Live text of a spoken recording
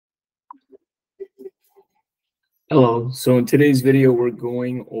Hello. So in today's video, we're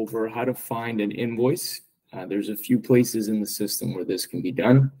going over how to find an invoice. There's a few places in the system where this can be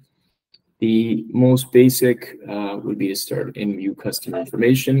done. The most basic would be to start in View Customer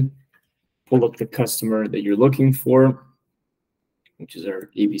Information, pull up the customer that you're looking for, which is our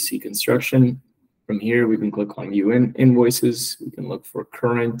ABC Construction. From here, we can click on View Invoices. We can look for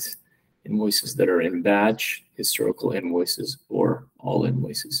current invoices that are in batch, historical invoices, or all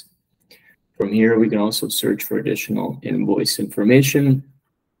invoices. From here, we can also search for additional invoice information.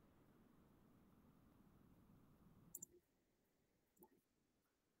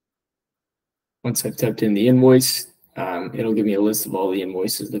 Once I've typed in the invoice, it'll give me a list of all the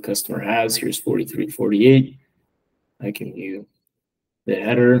invoices the customer has. Here's 4348. I can view the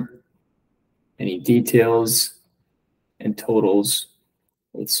header, any details, and totals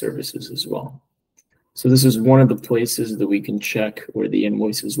with services as well. So this is one of the places that we can check where the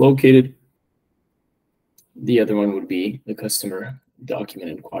invoice is located. The other one would be the customer document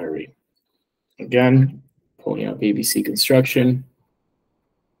inquiry. Again, pulling up ABC Construction,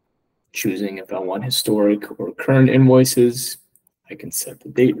 choosing if I want historic or current invoices. I can set the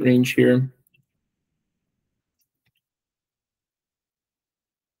date range here.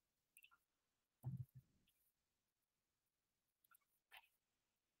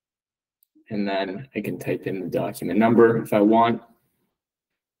 And then I can type in the document number if I want.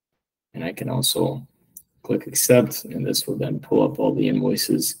 And I can also click accept, and this will then pull up all the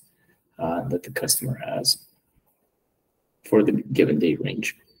invoices that the customer has for the given date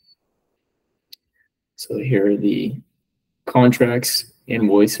range. So here are the contracts,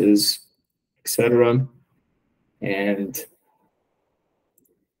 invoices, etc. And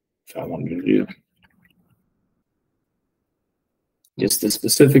if I wanted to do just a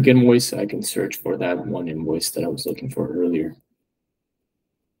specific invoice, I can search for that one invoice that I was looking for earlier.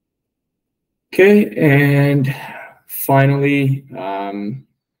 Okay, and finally, the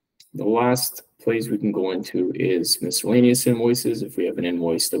last place we can go into is miscellaneous invoices. If we have an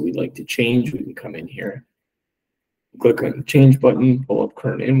invoice that we'd like to change, we can come in here, click on the change button, pull up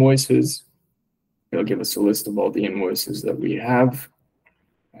current invoices. It'll give us a list of all the invoices that we have.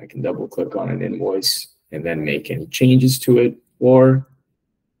 I can double click on an invoice and then make any changes to it. Or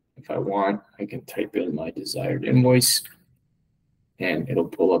if I want, I can type in my desired invoice and it'll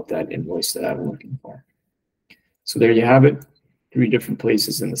pull up that invoice that I'm looking for. So there you have it, 3 different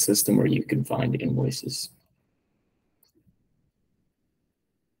places in the system where you can find invoices.